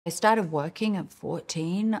I started working at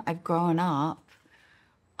 14. I've grown up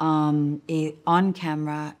on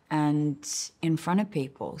camera and in front of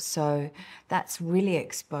people. So that's really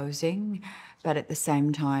exposing, but at the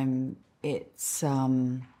same time, it's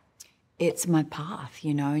my path,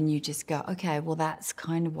 you know, and you just go, okay, well, that's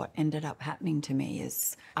kind of what ended up happening to me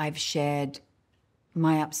is I've shared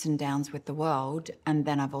my ups and downs with the world, and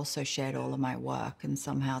then I've also shared all of my work, and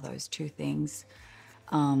somehow those two things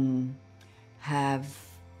have,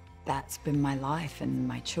 that's been my life and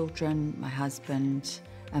my children, my husband,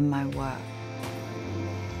 and my work.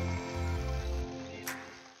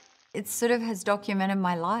 It sort of has documented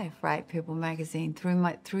my life, right? People magazine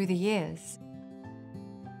through the years.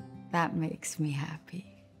 That makes me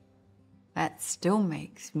happy. That still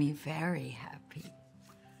makes me very happy.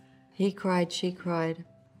 He cried, she cried.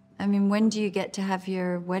 I mean, when do you get to have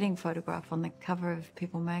your wedding photograph on the cover of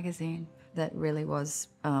People magazine? That really was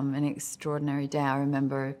an extraordinary day. I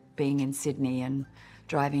remember being in Sydney and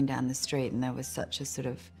driving down the street, and there was such a sort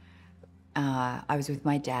of, I was with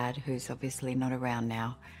my dad, who's obviously not around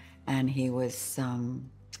now, and he was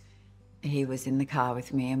in the car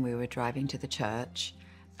with me, and we were driving to the church,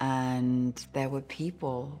 and there were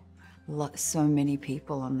people, so many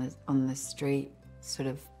people on the street, sort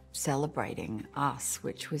of celebrating us,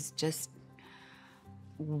 which was just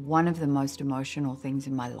one of the most emotional things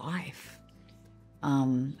in my life.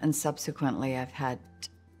 And subsequently, I've had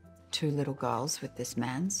 2 little girls with this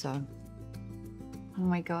man, so, oh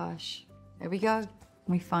my gosh, there we go.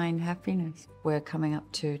 We find happiness. We're coming up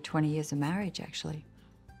to 20 years of marriage, actually.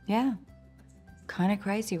 Yeah, kind of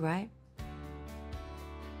crazy, right?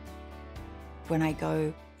 When I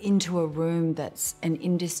go into a room that's an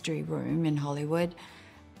industry room in Hollywood,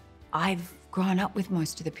 I've grown up with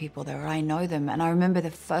most of the people there. I know them. And I remember the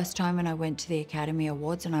first time when I went to the Academy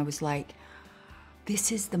Awards and I was like,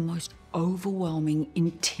 this is the most overwhelming,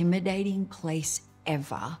 intimidating place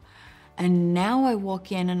ever. And now I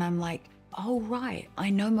walk in and I'm like, oh, right, I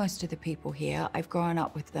know most of the people here. I've grown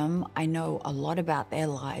up with them. I know a lot about their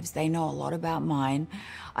lives. They know a lot about mine.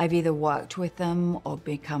 I've either worked with them or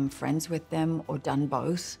become friends with them or done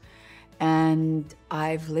both. And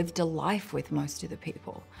I've lived a life with most of the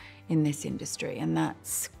people in this industry. And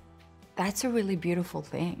that's a really beautiful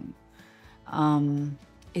thing.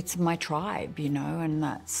 It's my tribe, you know, and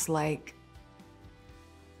that's like,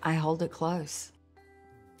 I hold it close.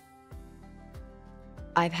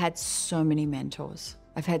 I've had so many mentors.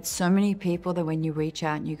 I've had so many people that when you reach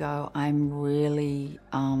out and you go, I'm really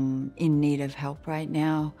in need of help right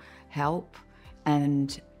now, help.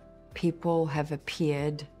 And people have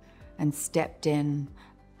appeared and stepped in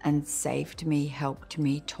and saved me, helped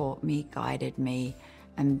me, taught me, guided me,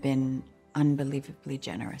 and been unbelievably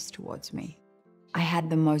generous towards me. I had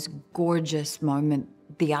the most gorgeous moment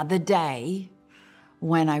the other day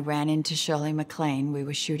when I ran into Shirley MacLaine. We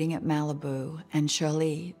were shooting at Malibu, and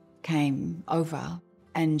Shirley came over,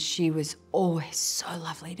 and she was always so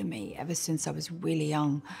lovely to me ever since I was really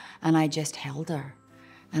young. And I just held her,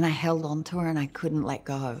 and I held on to her, and I couldn't let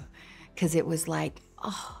go, because it was like,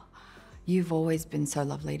 oh, you've always been so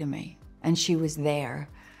lovely to me. And she was there,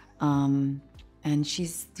 and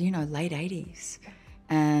she's, you know, late 80s.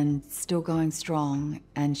 And still going strong,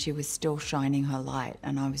 and she was still shining her light.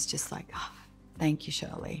 And I was just like, oh, thank you,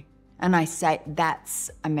 Shirley. And I say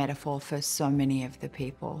that's a metaphor for so many of the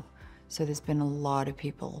people. So there's been a lot of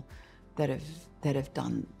people that have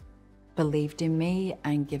believed in me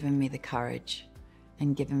and given me the courage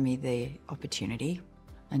and given me the opportunity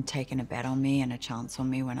and taken a bet on me and a chance on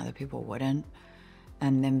me when other people wouldn't.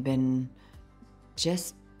 And then been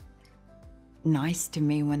just nice to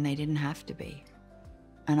me when they didn't have to be.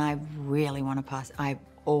 And I really want to I'm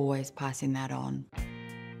always passing that on.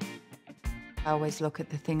 I always look at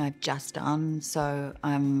the thing I've just done. So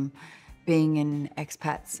I'm being in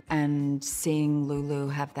expats and seeing Lulu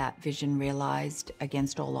have that vision realized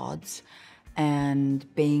against all odds, and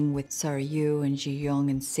being with Yu and Ji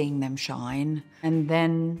Young and seeing them shine. And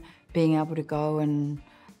then being able to go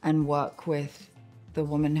and work with the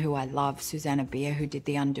woman who I love, Susanna Bier, who did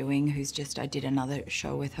The Undoing, I did another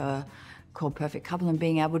show with her called Perfect Couple, and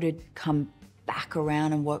being able to come back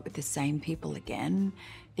around and work with the same people again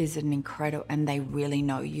is an incredible, and they really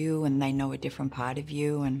know you and they know a different part of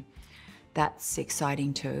you, and that's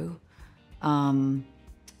exciting too. And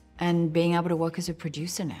being able to work as a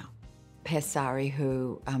producer now. Pesari,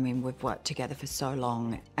 who, I mean, we've worked together for so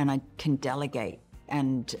long, and I can delegate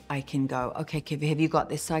and I can go, okay, Kiv, have you got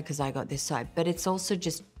this side? Because I got this side. But it's also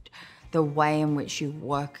just the way in which you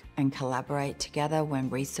work and collaborate together. When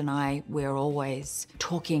Reese and we're always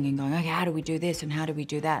talking and going, okay, how do we do this and how do we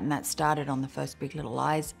do that? And that started on the first Big Little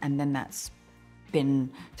Lies, and then that's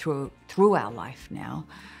been through our life now.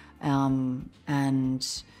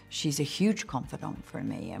 And she's a huge confidant for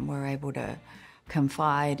me, and we're able to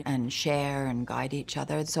confide and share and guide each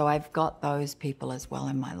other. So I've got those people as well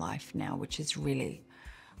in my life now, which is really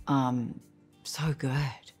so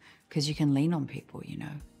good, because you can lean on people, you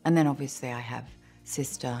know. And then obviously I have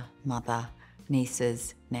sister, mother,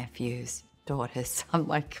 nieces, nephews, daughters. I'm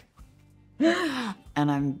like,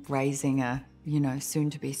 and I'm raising a, you know, soon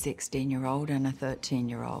to be 16-year-old and a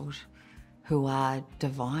 13-year-old who are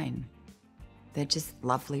divine. They're just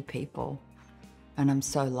lovely people. And I'm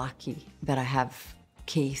so lucky that I have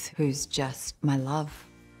Keith, who's just my love,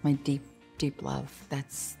 my deep, deep love.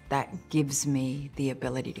 That gives me the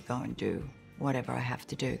ability to go and do whatever I have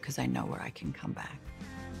to do, because I know where I can come back.